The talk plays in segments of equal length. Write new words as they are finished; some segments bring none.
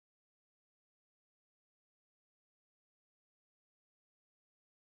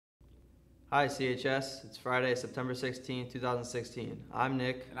Hi, CHS. It's Friday, September 16th, 2016. I'm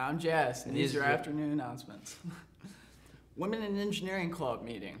Nick. And I'm Jazz, and these are your afternoon announcements. Women in Engineering Club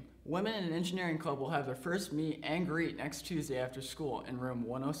meeting. Women in Engineering Club will have their first meet and greet next Tuesday after school in room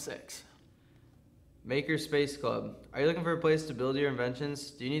 106. Maker Space Club. Are you looking for a place to build your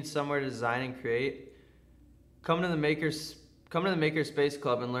inventions? Do you need somewhere to design and create? Come to the Maker Space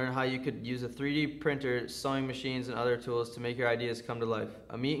Club and learn how you could use a 3D printer, sewing machines, and other tools to make your ideas come to life.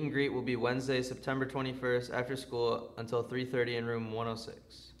 A meet and greet will be Wednesday, September 21st after school until 3:30 in room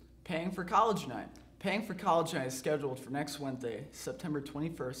 106. Paying for College Night. Paying for College Night is scheduled for next Wednesday, September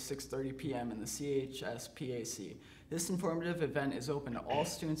 21st, 6:30 p.m. in the CHS PAC. This informative event is open to all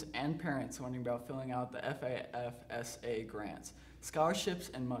students and parents learning about filling out the FAFSA grants,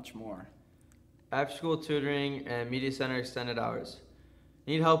 scholarships, and much more. After-school tutoring and media center extended hours.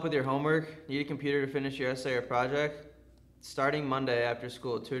 Need help with your homework? Need a computer to finish your essay or project? Starting Monday after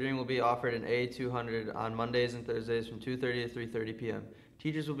school, tutoring will be offered in A200 on Mondays and Thursdays from 2:30 to 3:30 p.m.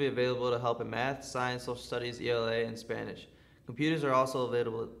 Teachers will be available to help in math, science, social studies, ELA, and Spanish. Computers are also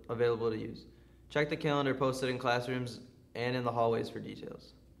available to use. Check the calendar posted in classrooms and in the hallways for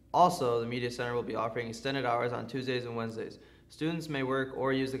details. Also, the Media Center will be offering extended hours on Tuesdays and Wednesdays. Students may work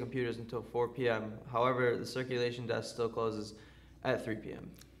or use the computers until 4 p.m. However, the circulation desk still closes at 3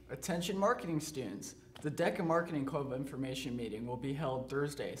 p.m. Attention marketing students. The DECA Marketing Club information meeting will be held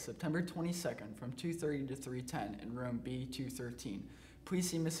Thursday, September 22nd from 2:30 to 3:10 in room B213. Please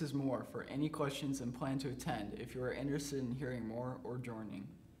see Mrs. Moore for any questions and plan to attend if you are interested in hearing more or joining.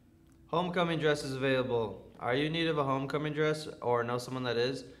 Homecoming dress is available. Are you in need of a homecoming dress or know someone that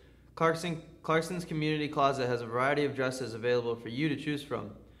is? Clarkson's Community Closet has a variety of dresses available for you to choose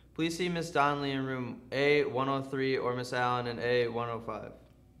from. Please see Miss Donnelly in room A103 or Miss Allen in A105.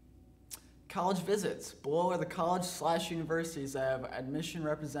 College visits. Below are the college/universities that have admission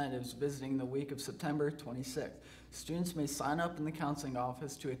representatives visiting the week of September 26th. Students may sign up in the counseling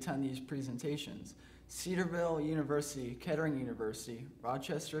office to attend these presentations. Cedarville University, Kettering University,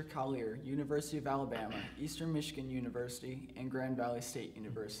 Rochester Collier, University of Alabama, Eastern Michigan University, and Grand Valley State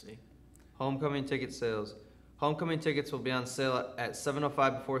University. Homecoming ticket sales. Homecoming tickets will be on sale at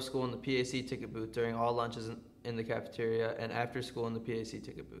 7:05 before school in the PAC ticket booth during all lunches in the cafeteria and after school in the PAC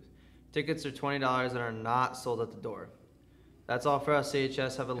ticket booth. Tickets are $20 and are not sold at the door. That's all for us,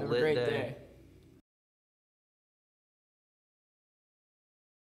 CHS. Have a lit great day. day.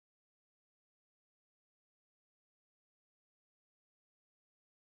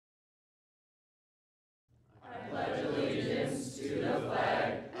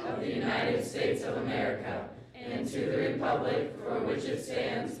 United States of America, and to the republic for which it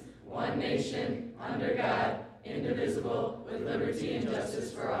stands, one nation, under God, indivisible, with liberty and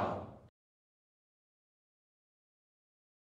justice for all.